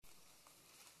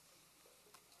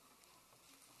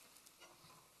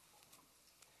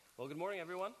Well, good morning,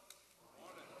 everyone.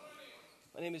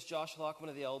 My name is Josh Locke,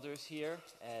 one of the elders here,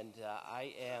 and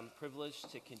I am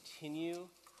privileged to continue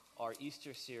our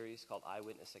Easter series called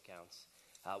Eyewitness Accounts.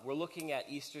 We're looking at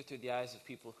Easter through the eyes of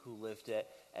people who lived it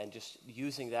and just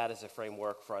using that as a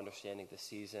framework for understanding the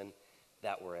season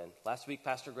that we're in. Last week,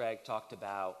 Pastor Greg talked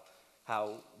about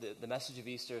how the message of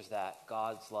Easter is that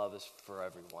God's love is for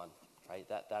everyone, right?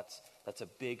 That's a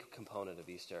big component of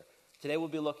Easter. Today we'll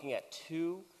be looking at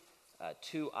two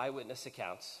eyewitness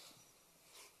accounts,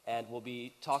 and we'll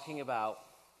be talking about,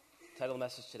 the title of the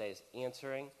message today is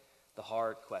Answering the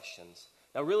Hard Questions.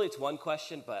 Now really it's one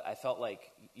question, but I felt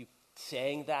like you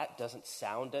saying that doesn't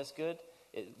sound as good.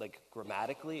 Like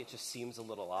grammatically, it just seems a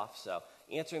little off. So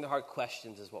answering the hard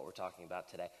questions is what we're talking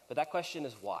about today. But that question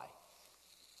is why?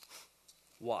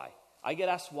 Why? I get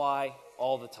asked why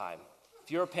all the time.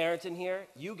 If you're a parent in here,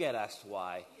 you get asked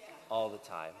why all the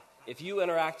time. If you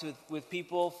interact with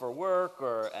people for work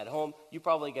or at home, you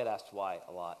probably get asked why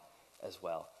a lot as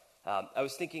well. I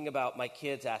was thinking about my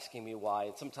kids asking me why,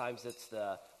 and sometimes it's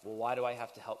why do I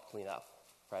have to help clean up,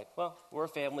 right? Well, we're a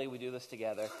family, we do this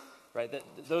together, right?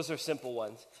 Those are simple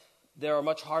ones. There are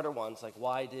much harder ones, like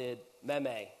why did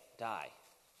Meme die,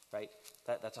 right?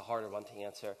 That's a harder one to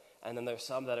answer. And then there's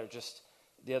some that are just,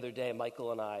 the other day,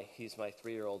 Michael and I, he's my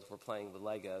 3-year-old, we're playing with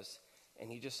Legos, and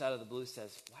he just out of the blue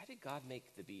says, why did God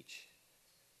make the beach?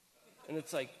 And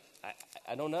it's like,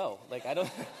 I don't know. Like, I don't,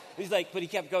 he's like, but he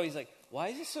kept going. He's like, why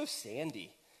is it so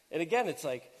sandy? And again, it's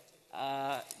like,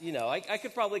 I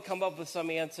could probably come up with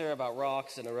some answer about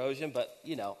rocks and erosion, but,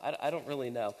 I don't really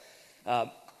know.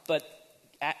 But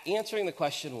answering the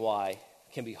question why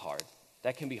can be hard.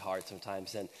 That can be hard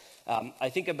sometimes. And I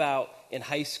think about in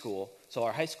high school, so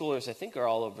our high schoolers, I think, are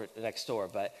all over next door,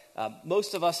 but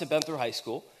most of us have been through high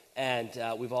school. And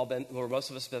most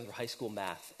of us have been through high school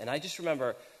math. And I just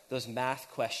remember those math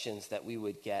questions that we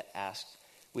would get asked.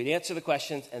 We'd answer the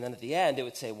questions, and then at the end, it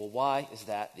would say, well, why is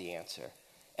that the answer?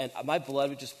 And my blood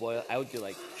would just boil. I would be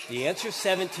like, the answer's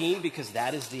 17 because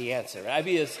that is the answer. And I'd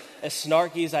be as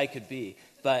snarky as I could be.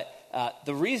 But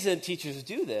the reason teachers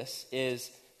do this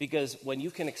is because when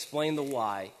you can explain the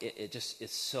why, it just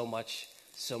is so much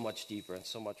deeper and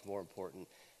so much more important.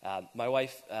 My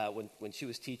wife, when she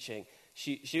was teaching,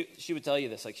 she would tell you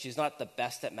this, like she's not the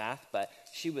best at math, but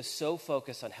she was so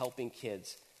focused on helping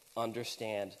kids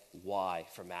understand why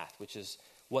for math, which is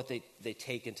what they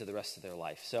take into the rest of their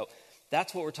life. So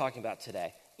that's what we're talking about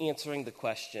today, answering the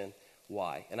question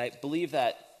why. And I believe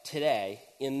that today,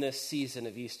 in this season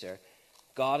of Easter,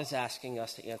 God is asking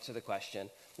us to answer the question,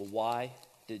 well, why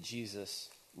did Jesus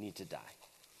need to die?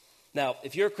 Now,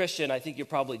 if you're a Christian, I think you're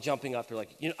probably jumping up. You're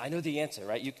like, I know the answer,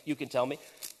 right? You can tell me.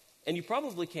 And you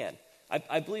probably can.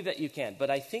 I believe that you can, but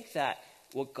I think that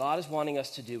what God is wanting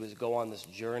us to do is go on this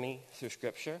journey through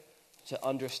Scripture to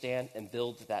understand and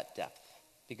build that depth.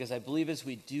 Because I believe as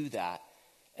we do that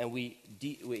and we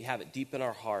have it deep in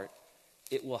our heart,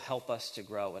 it will help us to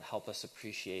grow and help us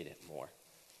appreciate it more.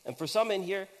 And for some in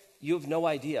here, you have no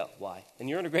idea why. And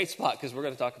you're in a great spot because we're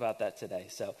going to talk about that today.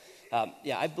 So,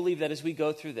 I believe that as we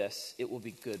go through this, it will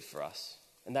be good for us.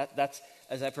 And that's,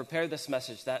 as I prepared this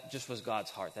message, that just was God's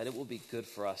heart, that it will be good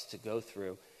for us to go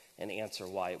through and answer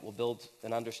why. It will build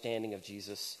an understanding of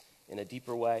Jesus in a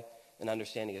deeper way, an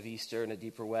understanding of Easter in a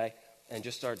deeper way, and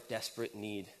just our desperate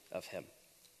need of him.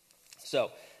 So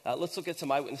let's look at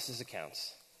some eyewitnesses'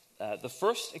 accounts. The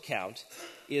first account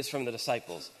is from the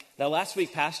disciples. Now last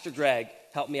week, Pastor Greg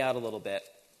helped me out a little bit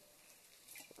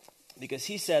because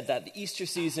he said that the Easter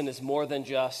season is more than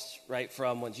just, right,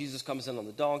 from when Jesus comes in on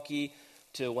the donkey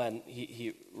to when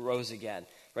he rose again,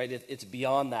 right? It's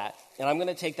beyond that. And I'm going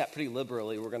to take that pretty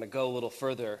liberally. We're going to go a little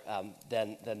further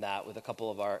than that with a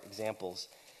couple of our examples.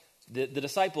 The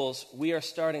disciples, we are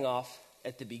starting off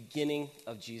at the beginning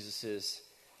of Jesus'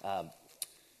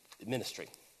 ministry.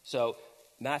 So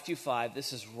Matthew 5,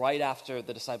 this is right after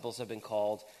the disciples have been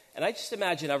called. And I just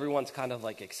imagine everyone's kind of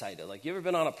like excited. Like, you ever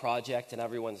been on a project and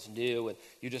everyone's new and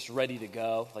you're just ready to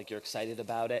go, like you're excited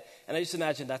about it? And I just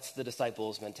imagine that's the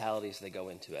disciples' mentality as they go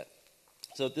into it.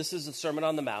 So this is the Sermon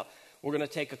on the Mount. We're going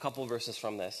to take a couple verses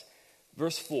from this.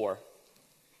 Verse 4,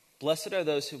 blessed are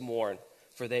those who mourn,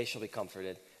 for they shall be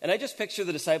comforted. And I just picture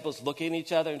the disciples looking at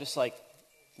each other and just like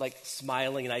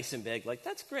smiling nice and big, like,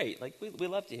 that's great. Like, we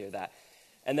love to hear that.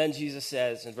 And then Jesus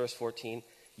says in verse 14,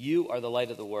 you are the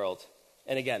light of the world.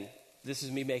 And again, this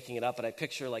is me making it up, but I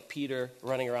picture like Peter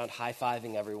running around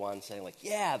high-fiving everyone, saying like,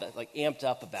 yeah, that, like amped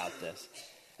up about this.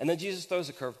 And then Jesus throws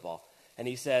a curveball, and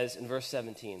he says in verse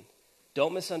 17,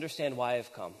 don't misunderstand why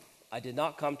I've come. I did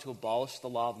not come to abolish the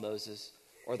law of Moses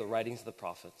or the writings of the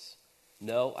prophets.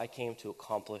 No, I came to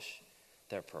accomplish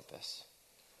their purpose.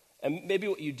 And maybe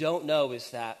what you don't know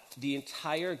is that the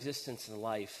entire existence and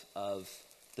life of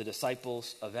the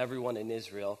disciples, of everyone in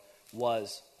Israel,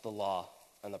 was the law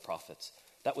and the prophets.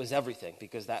 That was everything,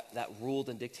 because that ruled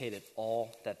and dictated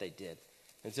all that they did.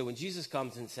 And so when Jesus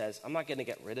comes and says, I'm not going to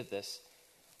get rid of this,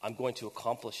 I'm going to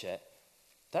accomplish it,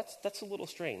 that's a little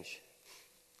strange.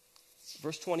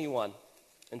 Verse 21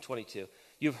 and 22.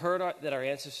 You've heard that our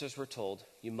ancestors were told,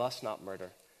 you must not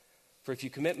murder. For if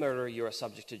you commit murder, you are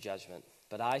subject to judgment.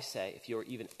 But I say, if you are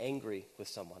even angry with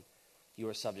someone, you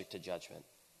are subject to judgment.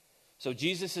 So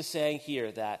Jesus is saying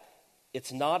here that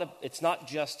it's not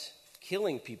just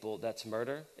killing people that's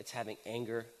murder, it's having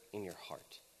anger in your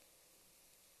heart.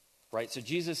 Right? So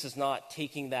Jesus is not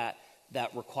taking that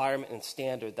requirement and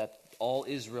standard that all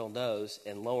Israel knows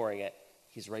and lowering it.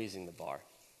 He's raising the bar.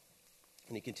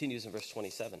 And he continues in verse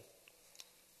 27.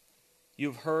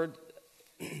 You've heard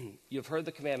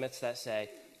the commandments that say,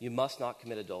 you must not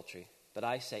commit adultery. But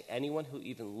I say, anyone who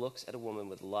even looks at a woman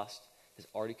with lust has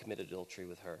already committed adultery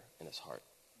with her in his heart.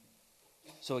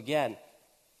 So again,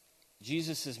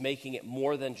 Jesus is making it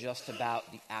more than just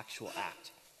about the actual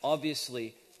act.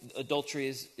 Obviously, adultery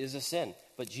is a sin.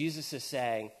 But Jesus is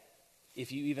saying,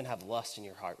 if you even have lust in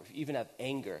your heart, if you even have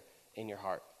anger in your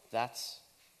heart, that's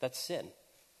sin.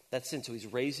 That's sin. So he's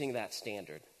raising that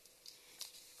standard.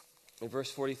 In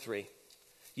verse 43,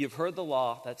 you've heard the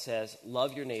law that says,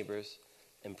 love your neighbors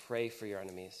and pray for your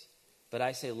enemies. But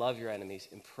I say, love your enemies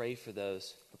and pray for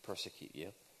those who persecute you.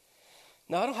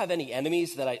 Now, I don't have any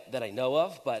enemies that I know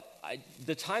of, but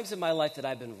the times in my life that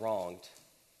I've been wronged,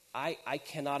 I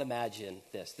cannot imagine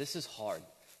this. This is hard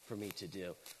for me to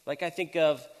do. Like, I think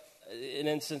of an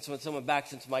instance when someone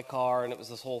backs into my car and it was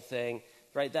this whole thing,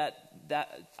 right? That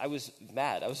I was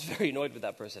mad. I was very annoyed with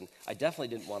that person. I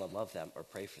definitely didn't want to love them or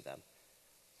pray for them.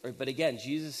 Right? But again,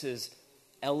 Jesus is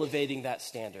elevating that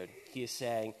standard. He is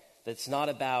saying that it's not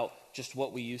about just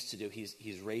what we used to do.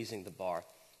 He's raising the bar.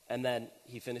 And then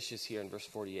he finishes here in verse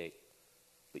 48.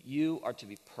 But you are to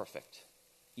be perfect,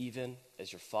 even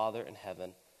as your Father in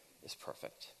heaven is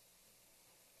perfect.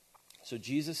 So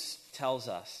Jesus tells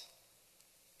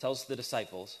the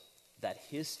disciples that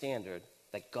his standard,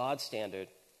 that God's standard,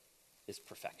 is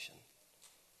perfection.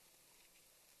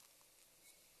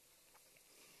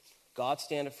 God's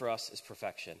standard for us is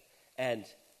perfection. And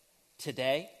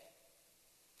today,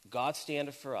 God's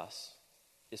standard for us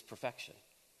is perfection.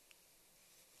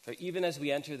 For even as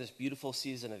we enter this beautiful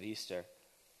season of Easter,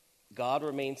 God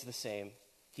remains the same.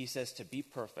 He says to be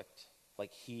perfect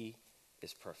like he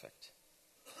is perfect.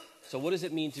 So what does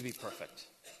it mean to be perfect?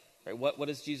 Right? What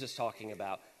is Jesus talking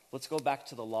about? Let's go back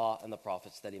to the law and the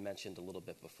prophets that he mentioned a little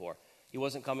bit before. He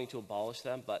wasn't coming to abolish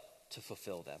them, but to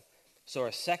fulfill them. So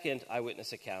our second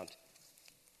eyewitness account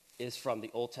is from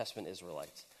the Old Testament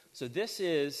Israelites. So this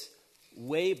is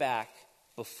way back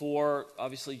before,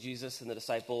 obviously, Jesus and the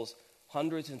disciples,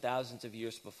 hundreds and thousands of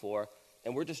years before,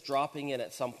 and we're just dropping in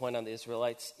at some point on the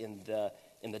Israelites in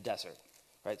the desert,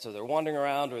 right? So they're wandering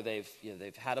around, or they've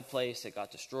had a place, it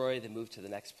got destroyed, they moved to the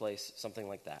next place, something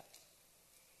like that.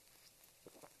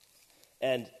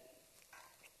 And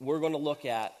we're going to look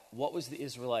at what was the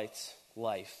Israelites'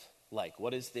 life like.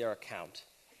 What is their account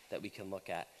that we can look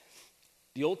at?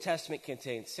 The Old Testament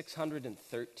contains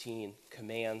 613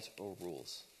 commands or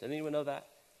rules. Did anyone know that?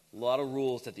 A lot of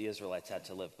rules that the Israelites had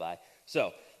to live by.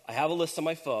 So I have a list on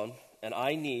my phone, and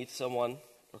I need someone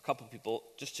or a couple people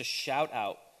just to shout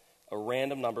out a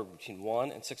random number between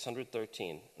 1 and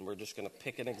 613. And we're just going to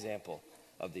pick an example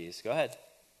of these. Go ahead.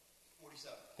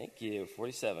 47. Thank you.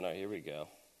 47. All right, here we go.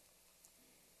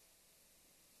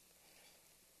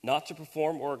 Not to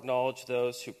perform or acknowledge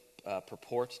those who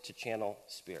purport to channel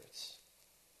spirits.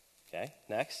 Okay,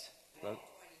 next. 120.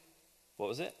 What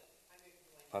was it?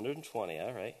 120.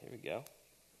 All right, here we go.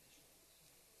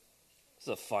 This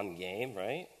is a fun game,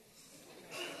 right?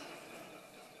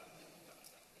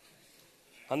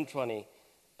 120.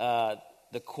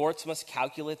 The courts must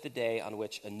calculate the day on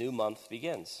which a new month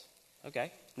begins.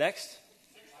 Okay, next.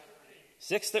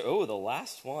 630. Oh, the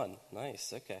last one.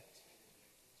 Nice, okay.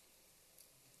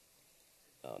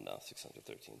 Oh, no,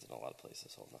 613 is in a lot of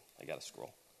places. Hold on, I got to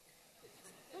scroll.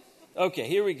 Okay,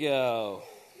 here we go.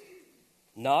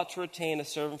 Not to retain a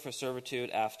servant for servitude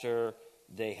after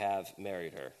they have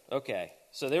married her. Okay,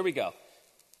 so there we go.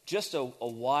 Just a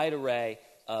wide array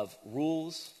of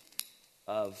rules,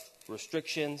 of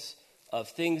restrictions, of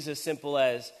things as simple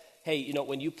as, hey,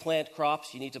 when you plant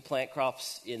crops, you need to plant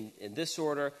crops in this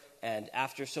order, and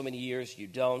after so many years, you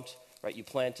don't, right? You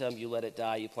plant them, you let it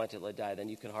die, you plant it, let it die, then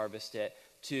you can harvest it.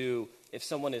 To, if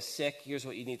someone is sick, here's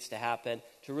what needs to happen.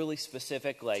 To really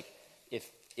specific, like,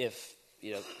 if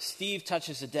Steve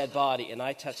touches a dead body and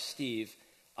I touch Steve,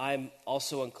 I'm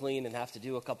also unclean and have to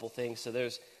do a couple things. So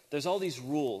there's all these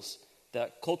rules,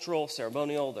 the cultural,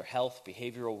 ceremonial, their health,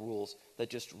 behavioral rules that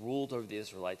just ruled over the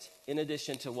Israelites, in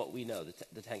addition to what we know,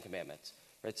 the Ten Commandments.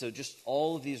 Right? So just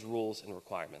all of these rules and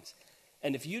requirements.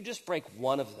 And if you just break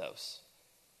one of those,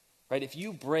 right, if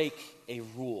you break a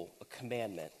rule, a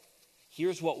commandment,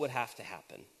 here's what would have to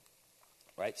happen.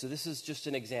 Right? So this is just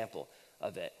an example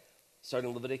of it.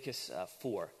 Starting in Leviticus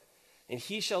 4. And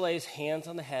he shall lay his hands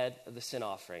on the head of the sin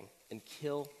offering and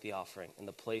kill the offering in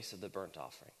the place of the burnt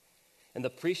offering. And the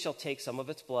priest shall take some of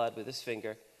its blood with his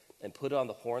finger and put it on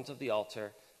the horns of the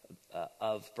altar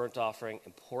of burnt offering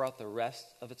and pour out the rest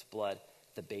of its blood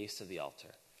at the base of the altar.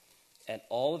 And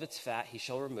all of its fat he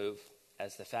shall remove,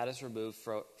 as the fat is removed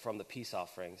from the peace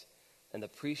offerings. And the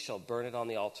priest shall burn it on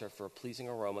the altar for a pleasing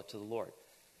aroma to the Lord.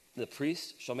 The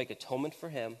priest shall make atonement for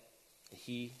him, and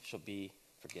he shall be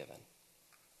forgiven.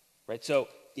 Right? So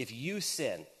if you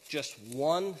sin, just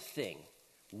one thing,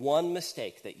 one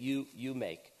mistake that you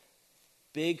make,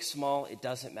 big, small, it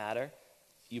doesn't matter.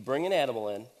 You bring an animal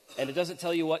in, and it doesn't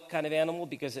tell you what kind of animal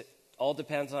because it all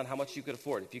depends on how much you could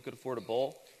afford. If you could afford a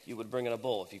bull, you would bring in a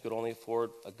bull. If you could only afford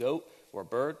a goat or a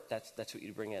bird, that's what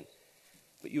you'd bring in.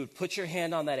 But you would put your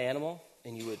hand on that animal,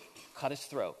 and you would cut its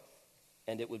throat,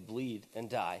 and it would bleed and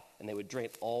die, and they would drain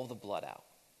all the blood out.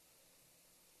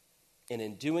 And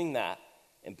in doing that,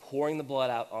 and pouring the blood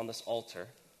out on this altar,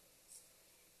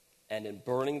 and in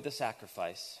burning the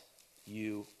sacrifice,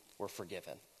 you were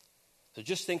forgiven. So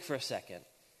just think for a second.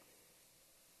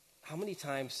 How many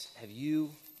times have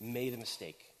you made a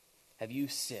mistake? Have you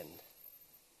sinned?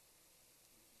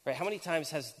 Right? How many times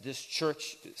has this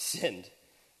church sinned?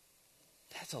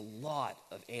 That's a lot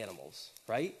of animals,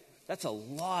 right? That's a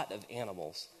lot of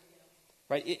animals,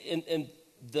 right? And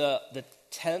the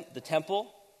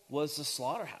temple was the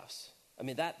slaughterhouse. I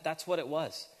mean, that's what it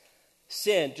was.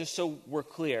 Sin, just so we're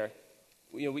clear,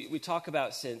 we talk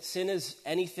about sin. Sin is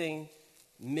anything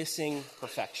missing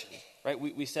perfection, right?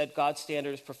 We said God's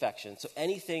standard is perfection. So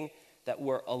anything that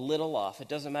we're a little off, it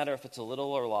doesn't matter if it's a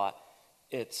little or a lot,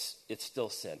 it's still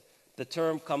sin. The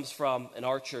term comes from an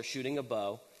archer shooting a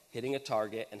bow, hitting a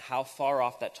target, and how far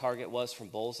off that target was from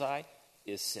bullseye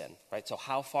is sin, right? So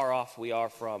how far off we are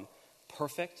from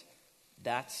perfect,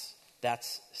 that's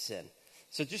sin.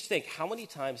 So just think, how many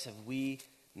times have we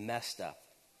messed up?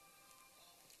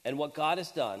 And what God has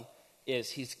done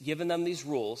is he's given them these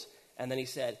rules, and then he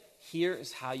said, here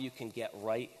is how you can get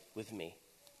right with me.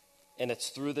 And it's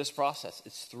through this process.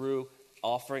 It's through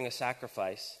offering a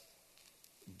sacrifice,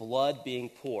 blood being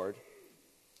poured,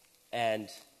 and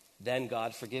then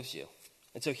God forgives you.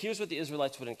 And so here's what the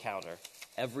Israelites would encounter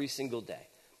every single day.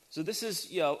 So this is,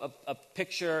 a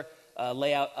picture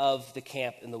layout of the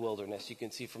camp in the wilderness. You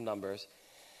can see from Numbers.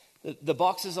 The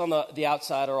boxes on the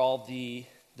outside are all the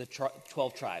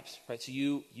 12 tribes, right? So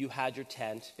you had your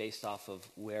tent based off of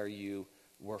where you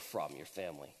were from, your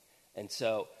family. And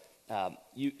so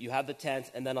you have the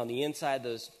tent, and then on the inside,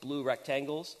 those blue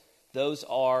rectangles, those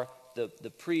are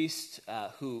the priests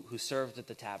who served at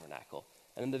the tabernacle.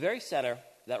 And in the very center,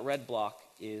 that red block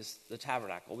is the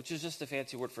tabernacle, which is just a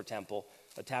fancy word for temple.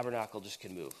 A tabernacle just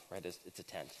can move, right? It's a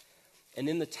tent. And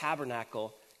in the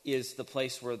tabernacle is the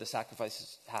place where the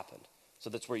sacrifices happened. So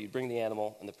that's where you bring the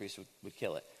animal and the priest would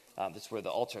kill it. That's where the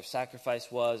altar of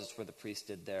sacrifice was. It's where the priest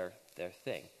did their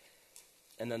thing.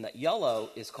 And then that yellow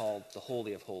is called the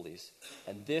Holy of Holies.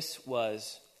 And this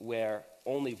was where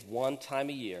only one time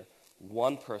a year,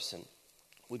 one person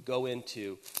would go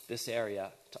into this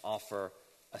area to offer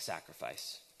a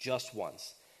sacrifice, just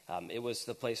once. It was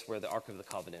the place where the Ark of the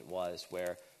Covenant was,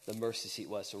 where the mercy seat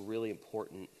was, so really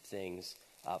important things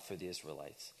for the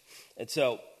Israelites. And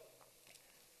so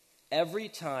every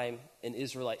time an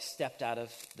Israelite stepped out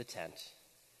of the tent,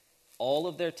 all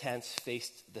of their tents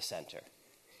faced the center.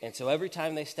 And so every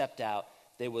time they stepped out,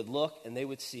 they would look and they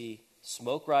would see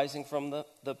smoke rising from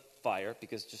the fire,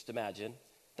 because just imagine,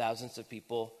 thousands of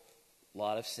people, a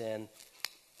lot of sin,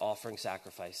 offering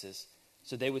sacrifices.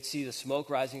 So they would see the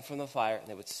smoke rising from the fire, and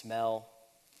they would smell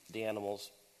the animals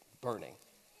burning.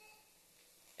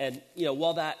 And,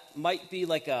 while that might be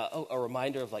like a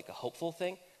reminder of like a hopeful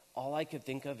thing, all I could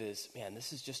think of is, man,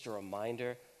 this is just a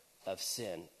reminder of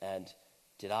sin. And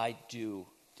did I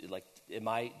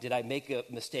make a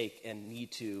mistake and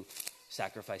need to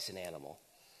sacrifice an animal?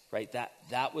 Right?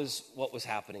 That was what was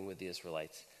happening with the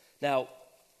Israelites. Now,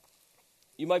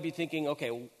 you might be thinking,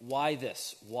 okay, why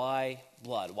this? Why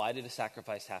blood? Why did a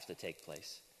sacrifice have to take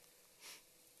place?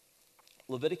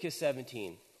 Leviticus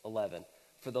 17:11.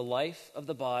 For the life of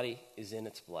the body is in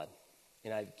its blood,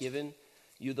 and I've given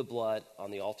you the blood on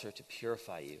the altar to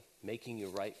purify you, making you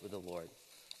right with the Lord.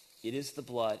 It is the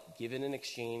blood given in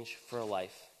exchange for a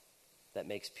life that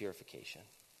makes purification.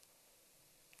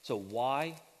 So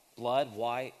why blood?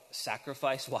 Why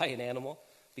sacrifice? Why an animal?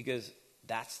 Because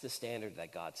that's the standard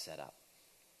that God set up.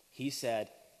 He said,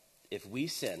 if we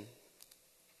sin,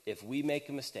 if we make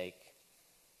a mistake,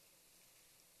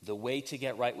 the way to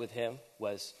get right with him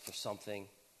was for something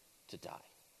to die.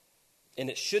 And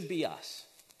it should be us.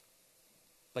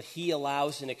 But he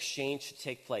allows an exchange to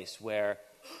take place where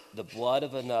the blood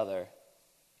of another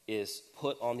is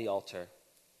put on the altar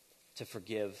to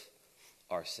forgive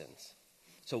our sins.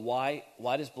 So why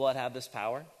does blood have this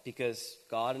power? Because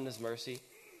God in his mercy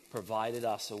provided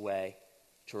us a way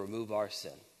to remove our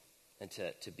sin and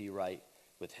to be right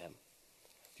with him.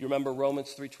 If you remember,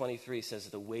 Romans 3:23 says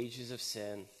the wages of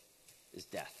sin is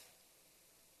death.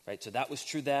 Right? So that was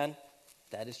true then.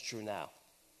 That is true now.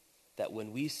 That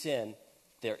when we sin,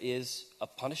 there is a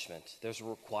punishment. There's a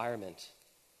requirement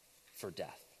for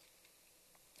death.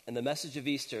 And the message of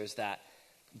Easter is that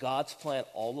God's plan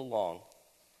all along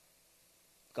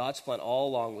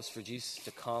was for Jesus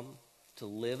to come, to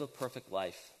live a perfect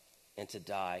life, and to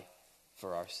die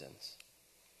for our sins.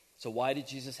 So why did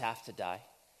Jesus have to die?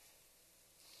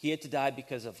 He had to die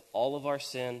because of all of our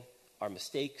sin, our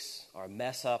mistakes, our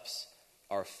mess-ups,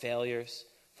 our failures.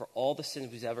 For all the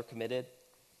sins we've ever committed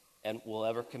and will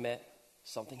ever commit,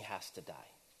 something has to die.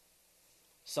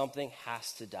 Something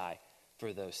has to die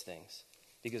for those things.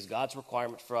 Because God's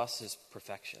requirement for us is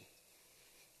perfection.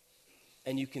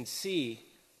 And you can see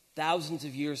thousands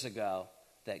of years ago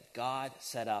that God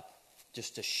set up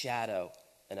just a shadow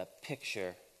and a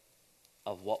picture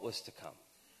of what was to come.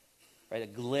 Right? A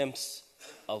glimpse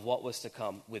of what was to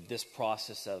come with this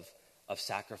process of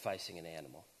sacrificing an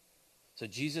animal. So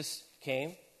Jesus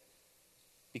came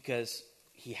because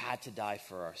he had to die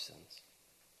for our sins.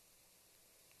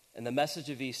 And the message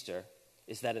of Easter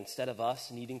is that instead of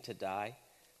us needing to die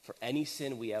for any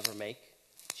sin we ever make,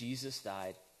 Jesus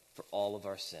died for all of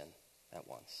our sin at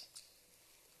once.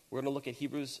 We're going to look at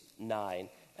Hebrews 9,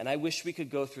 and I wish we could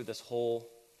go through this whole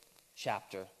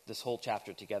chapter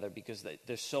together because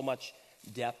there's so much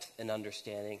depth and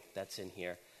understanding that's in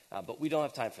here. But we don't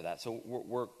have time for that.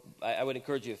 So I would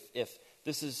encourage you, if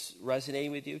this is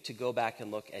resonating with you, to go back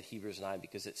and look at Hebrews 9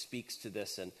 because it speaks to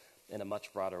this in a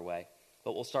much broader way.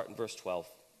 But we'll start in verse 12.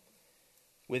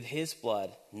 With his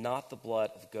blood, not the blood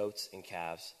of goats and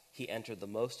calves, he entered the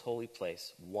most holy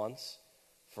place once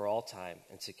for all time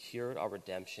and secured our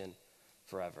redemption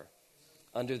forever.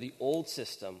 Under the old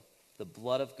system, the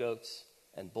blood of goats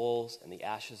and bulls and the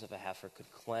ashes of a heifer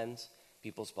could cleanse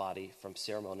people's body from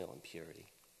ceremonial impurity.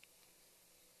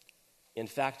 In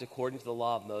fact, according to the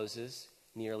law of Moses,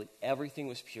 nearly everything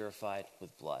was purified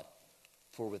with blood.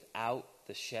 For without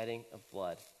the shedding of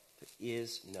blood, there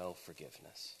is no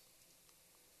forgiveness.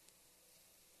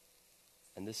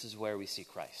 And this is where we see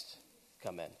Christ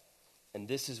come in. And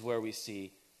this is where we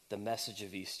see the message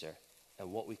of Easter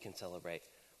and what we can celebrate.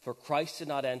 For Christ did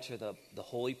not enter the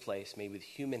holy place made with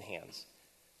human hands,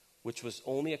 which was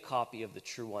only a copy of the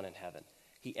true one in heaven.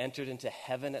 He entered into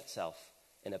heaven itself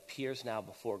and appears now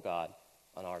before God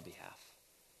on our behalf.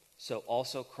 So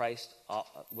also Christ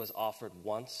was offered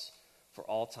once for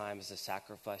all time as a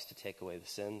sacrifice to take away the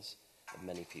sins of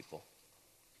many people.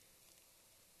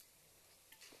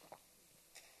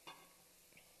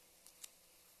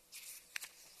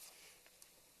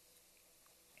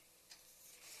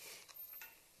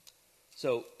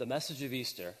 So the message of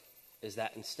Easter is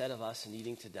that instead of us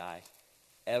needing to die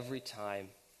every time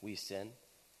we sin,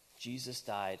 Jesus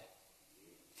died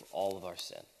for all of our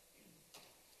sin.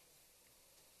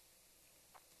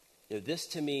 This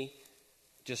to me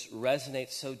just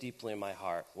resonates so deeply in my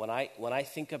heart. When I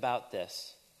think about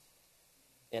this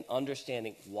and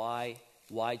understanding why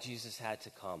Jesus had to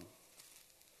come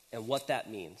and what that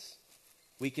means,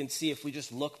 we can see if we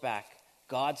just look back,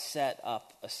 God set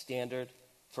up a standard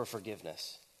for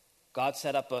forgiveness. God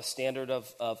set up a standard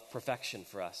of perfection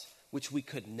for us, which we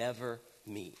could never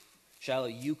meet. Shiloh,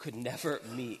 you could never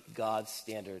meet God's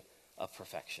standard of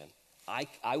perfection.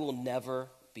 I will never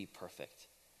be perfect.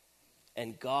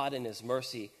 And God in his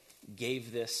mercy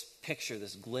gave this picture,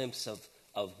 this glimpse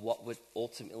of what would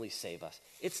ultimately save us.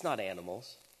 It's not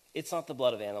animals. It's not the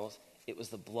blood of animals. It was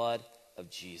the blood of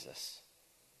Jesus.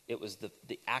 It was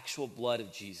the actual blood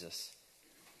of Jesus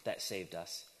that saved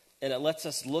us. And it lets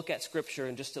us look at Scripture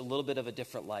in just a little bit of a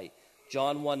different light.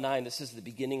 John 1:9, this is the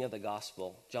beginning of the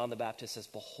gospel. John the Baptist says,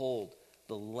 "Behold,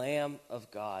 the Lamb of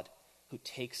God who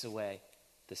takes away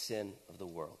the sin of the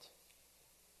world."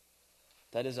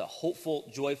 That is a hopeful,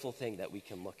 joyful thing that we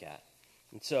can look at.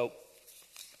 And so,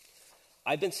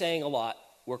 I've been saying a lot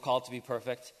we're called to be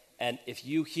perfect. And if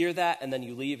you hear that and then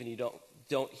you leave and you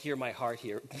don't hear my heart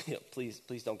here, please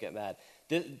don't get mad.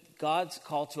 God's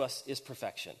call to us is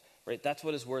perfection, right? That's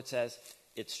what his word says.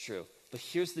 It's true. But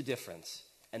here's the difference,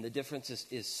 and the difference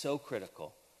is so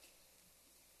critical,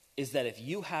 is that if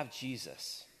you have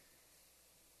Jesus,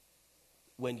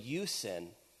 when you sin,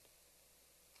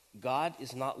 God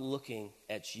is not looking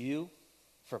at you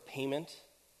for payment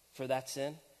for that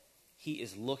sin. He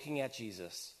is looking at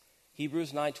Jesus.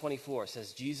 Hebrews 9:24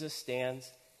 says Jesus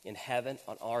stands in heaven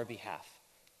on our behalf.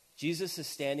 Jesus is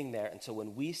standing there, and so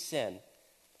when we sin,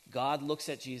 God looks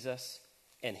at Jesus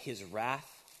and his wrath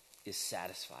is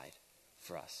satisfied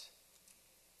for us.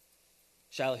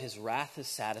 Shiloh, his wrath is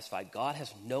satisfied. God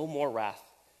has no more wrath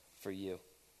for you.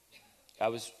 I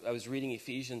was reading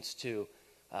Ephesians 2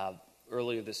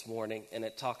 earlier this morning, and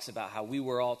it talks about how we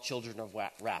were all children of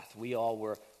wrath. We all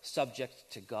were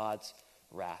subject to God's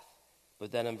wrath.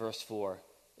 But then in verse 4,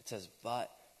 it says, but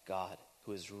God,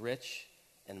 who is rich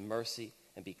in mercy,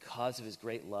 and because of his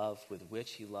great love with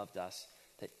which he loved us,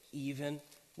 that even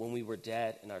when we were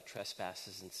dead in our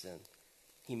trespasses and sin,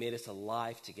 he made us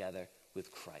alive together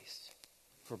with Christ.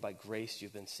 For by grace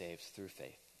you've been saved through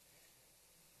faith.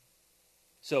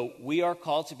 So we are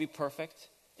called to be perfect,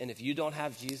 and if you don't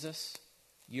have Jesus,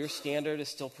 your standard is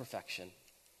still perfection.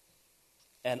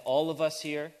 And all of us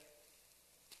here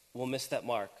will miss that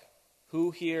mark.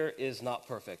 Who here is not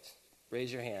perfect?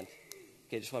 Raise your hand.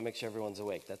 Okay, just want to make sure everyone's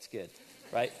awake. That's good,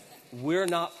 right? We're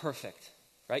not perfect,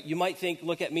 right? You might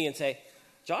look at me and say,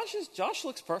 Josh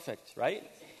looks perfect, right?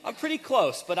 I'm pretty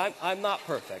close, but I'm not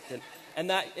perfect. And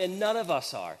none of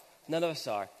us are. None of us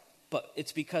are. But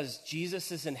it's because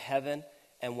Jesus is in heaven,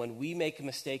 and when we make a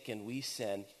mistake and we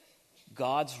sin,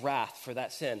 God's wrath for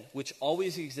that sin, which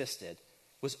always existed,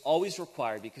 was always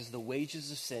required because the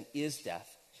wages of sin is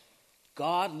death.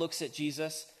 God looks at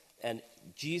Jesus, and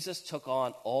Jesus took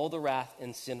on all the wrath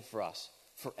and sin for us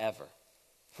forever.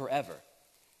 Forever.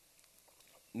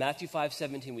 Matthew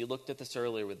 5:17, we looked at this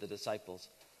earlier with the disciples.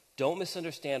 Don't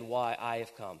misunderstand why I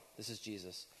have come. This is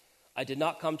Jesus. I did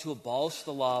not come to abolish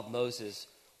the law of Moses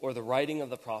or the writing of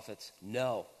the prophets.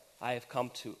 No, I have come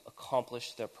to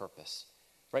accomplish their purpose.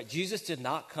 Right? Jesus did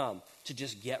not come to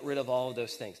just get rid of all of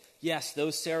those things. Yes,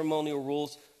 those ceremonial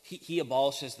rules, he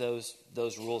abolishes those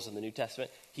rules in the New Testament.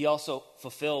 He also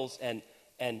fulfills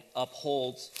and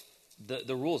upholds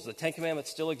the rules. The Ten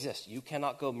Commandments still exist. You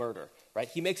cannot go murder. Right?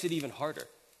 He makes it even harder.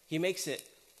 He makes it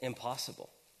impossible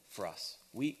for us.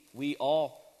 We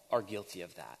all are guilty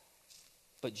of that.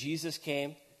 But Jesus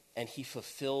came and he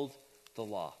fulfilled the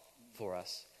law for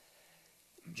us.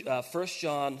 1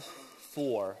 John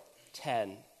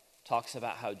 4:10 talks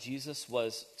about how Jesus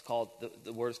was called,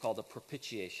 the word is called a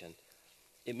propitiation.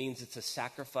 It means it's a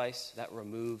sacrifice that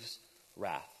removes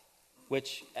wrath,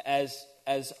 which as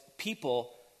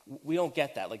people, we don't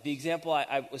get that. Like the example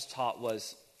I was taught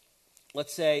was,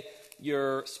 let's say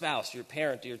your spouse, your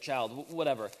parent, or your child,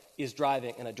 whatever, is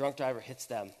driving and a drunk driver hits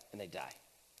them and they die.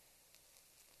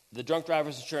 The drunk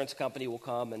driver's insurance company will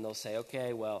come and they'll say,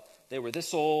 okay, well, they were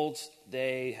this old,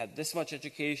 they had this much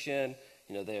education,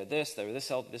 they were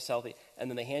this healthy, and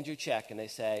then they hand you a check and they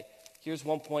say, here's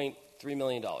 $1.3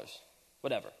 million,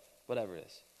 whatever it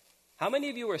is. How many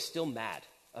of you are still mad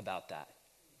about that?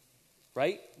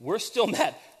 Right? We're still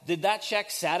mad. Did that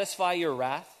check satisfy your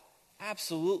wrath?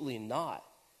 Absolutely not.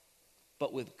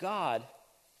 But with God,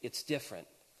 it's different.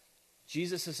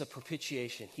 Jesus is a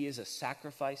propitiation. He is a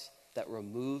sacrifice that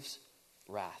removes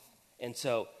wrath. And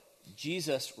so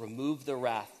Jesus removed the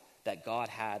wrath that God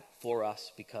had for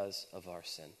us because of our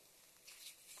sin.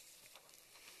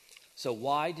 So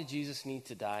why did Jesus need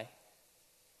to die?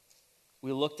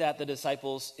 We looked at the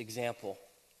disciples' example.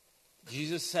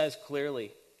 Jesus says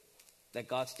clearly that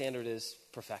God's standard is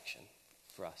perfection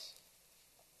for us.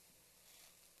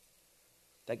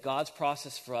 That God's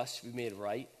process for us to be made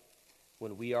right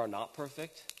when we are not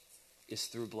perfect is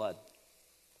through blood.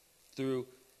 Through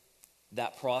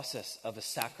that process of a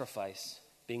sacrifice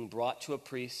being brought to a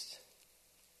priest,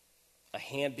 a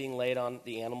hand being laid on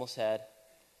the animal's head,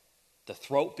 the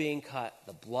throat being cut,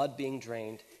 the blood being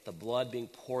drained, the blood being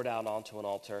poured out onto an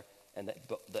altar, and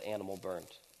the animal burned.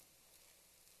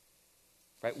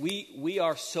 Right? We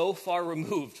are so far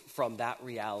removed from that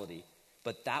reality,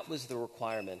 but that was the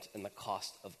requirement and the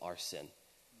cost of our sin.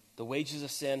 The wages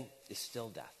of sin is still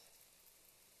death.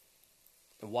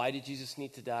 And why did Jesus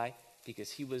need to die?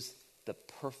 Because he was the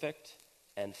perfect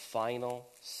and final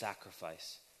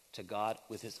sacrifice to God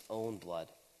with his own blood.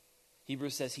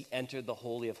 Hebrews says he entered the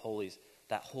Holy of Holies,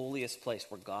 that holiest place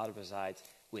where God resides,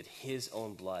 with his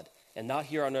own blood. And not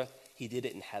here on earth, he did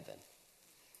it in heaven.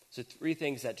 So 3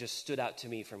 things that just stood out to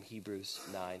me from Hebrews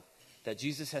 9. That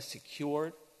Jesus has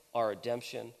secured our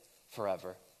redemption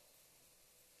forever.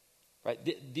 Right?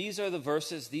 These are the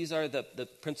verses, these are the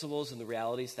principles and the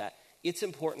realities that it's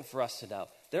important for us to know.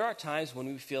 There are times when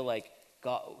we feel like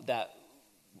God, that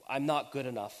I'm not good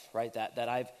enough, right?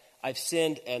 That I've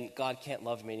sinned and God can't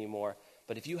love me anymore.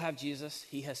 But if you have Jesus,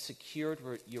 he has secured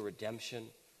your redemption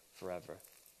forever.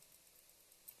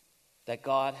 That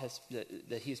God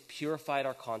that he's purified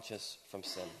our conscience from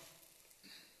sin.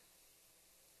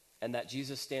 And that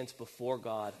Jesus stands before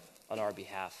God on our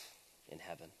behalf in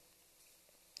heaven.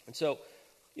 And so,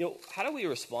 how do we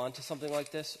respond to something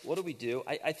like this? What do we do?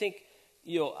 I think,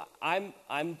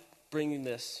 I'm bringing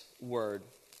this word,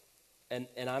 and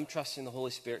I'm trusting the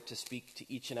Holy Spirit to speak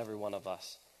to each and every one of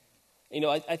us.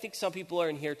 I think some people are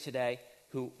in here today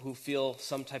who feel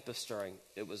some type of stirring.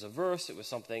 It was a verse, it was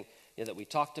something that we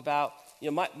talked about.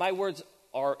 My words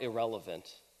are irrelevant.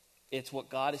 It's what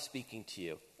God is speaking to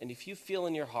you. And if you feel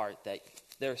in your heart that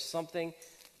there's something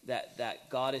that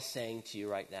God is saying to you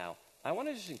right now, I want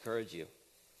to just encourage you.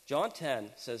 John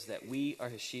 10 says that we are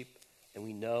his sheep and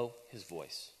we know his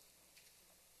voice.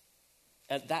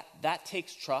 And that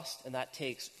takes trust and that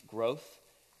takes growth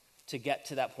to get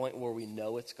to that point where we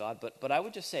know it's God. But I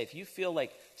would just say, if you feel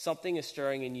like something is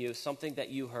stirring in you, something that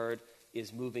you heard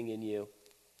is moving in you,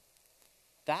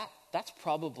 that's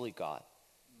probably God.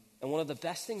 And one of the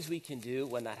best things we can do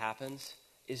when that happens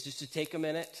is just to take a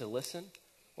minute to listen,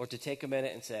 or to take a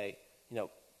minute and say,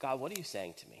 God, what are you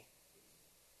saying to me?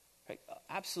 Right?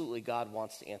 Absolutely, God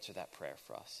wants to answer that prayer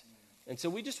for us. And so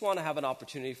we just want to have an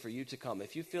opportunity for you to come.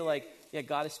 If you feel like,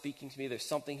 God is speaking to me, there's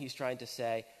something he's trying to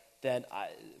say, then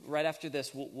right after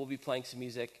this, we'll be playing some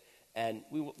music, and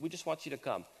we just want you to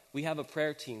come. We have a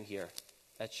prayer team here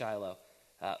at Shiloh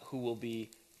who will be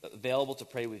available to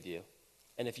pray with you.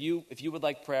 And if you would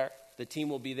like prayer, the team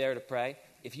will be there to pray.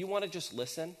 If you want to just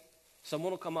listen,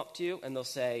 someone will come up to you and they'll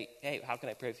say, hey, how can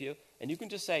I pray with you? And you can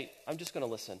just say, I'm just going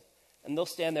to listen. And they'll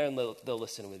stand there and they'll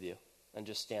listen with you and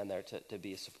just stand there to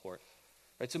be a support.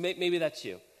 Right? So maybe that's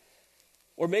you.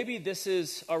 Or maybe this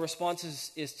is, our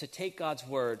response is to take God's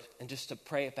word and just to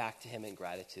pray it back to him in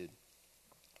gratitude.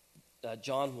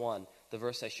 John 1, the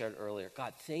verse I shared earlier.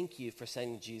 God, thank you for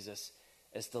sending Jesus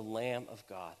as the Lamb of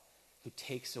God who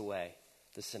takes away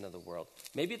the sin of the world.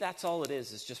 Maybe that's all it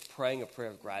is just praying a prayer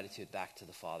of gratitude back to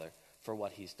the Father for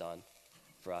what he's done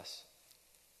for us.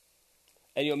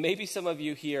 And maybe some of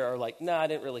you here are like, I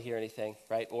didn't really hear anything,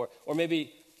 right? Or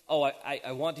maybe,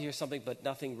 I want to hear something, but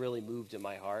nothing really moved in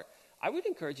my heart. I would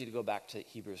encourage you to go back to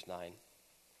Hebrews 9.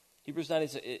 Hebrews 9,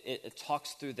 it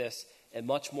talks through this in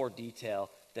much more detail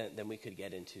than we could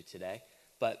get into today.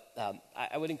 But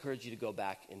I would encourage you to go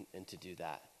back and to do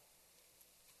that.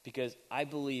 Because I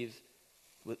believe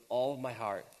with all of my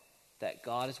heart that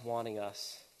God is wanting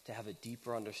us to have a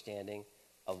deeper understanding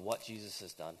of what Jesus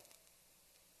has done.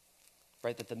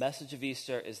 Right? That the message of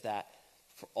Easter is that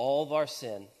for all of our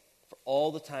sin, for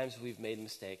all the times we've made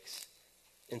mistakes,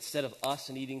 instead of us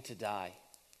needing to die,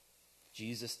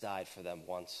 Jesus died for them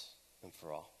once and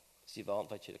for all. Steve, I'll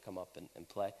invite you to come up and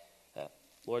play.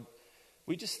 Lord,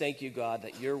 we just thank you, God,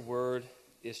 that your word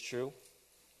is true,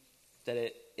 that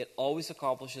it always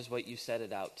accomplishes what you set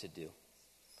it out to do.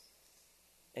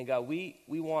 And God, we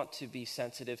want to be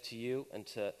sensitive to you and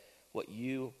to what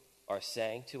you are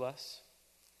saying to us.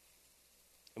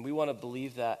 And we want to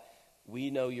believe that we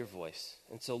know your voice.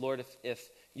 And so, Lord, if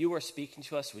you are speaking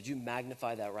to us, would you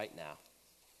magnify that right now?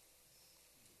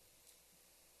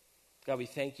 God, we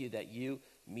thank you that you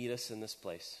meet us in this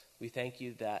place. We thank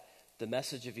you that the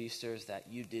message of Easter is that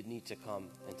you did need to come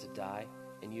and to die,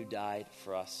 and you died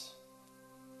for us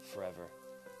forever.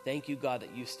 Thank you, God,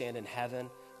 that you stand in heaven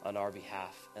on our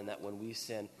behalf, and that when we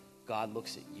sin, God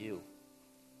looks at you,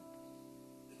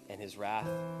 and his wrath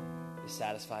is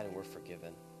satisfied and we're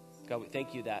forgiven. God, we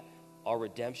thank you that our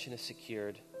redemption is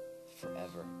secured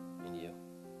forever in you.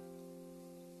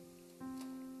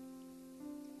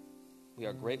 We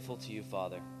are grateful to you,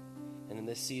 Father. And in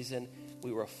this season,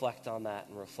 we reflect on that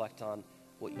and reflect on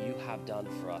what you have done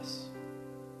for us.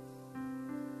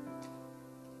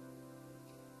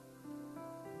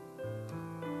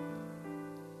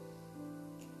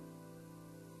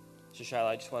 So Shiloh,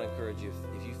 I just want to encourage you,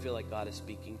 if you feel like God is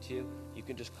speaking to you, you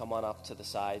can just come on up to the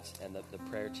sides and the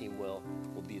prayer team will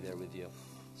be there with you.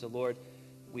 So Lord,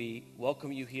 we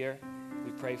welcome you here.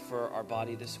 We pray for our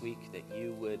body this week, that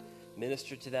you would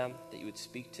minister to them, that you would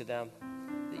speak to them,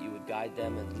 that you would guide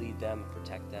them and lead them and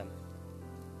protect them.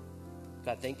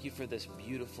 God, thank you for this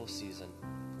beautiful season.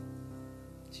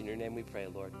 It's in your name we pray,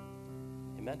 Lord.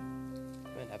 Amen.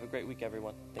 Amen. Have a great week,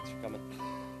 everyone. Thanks for coming.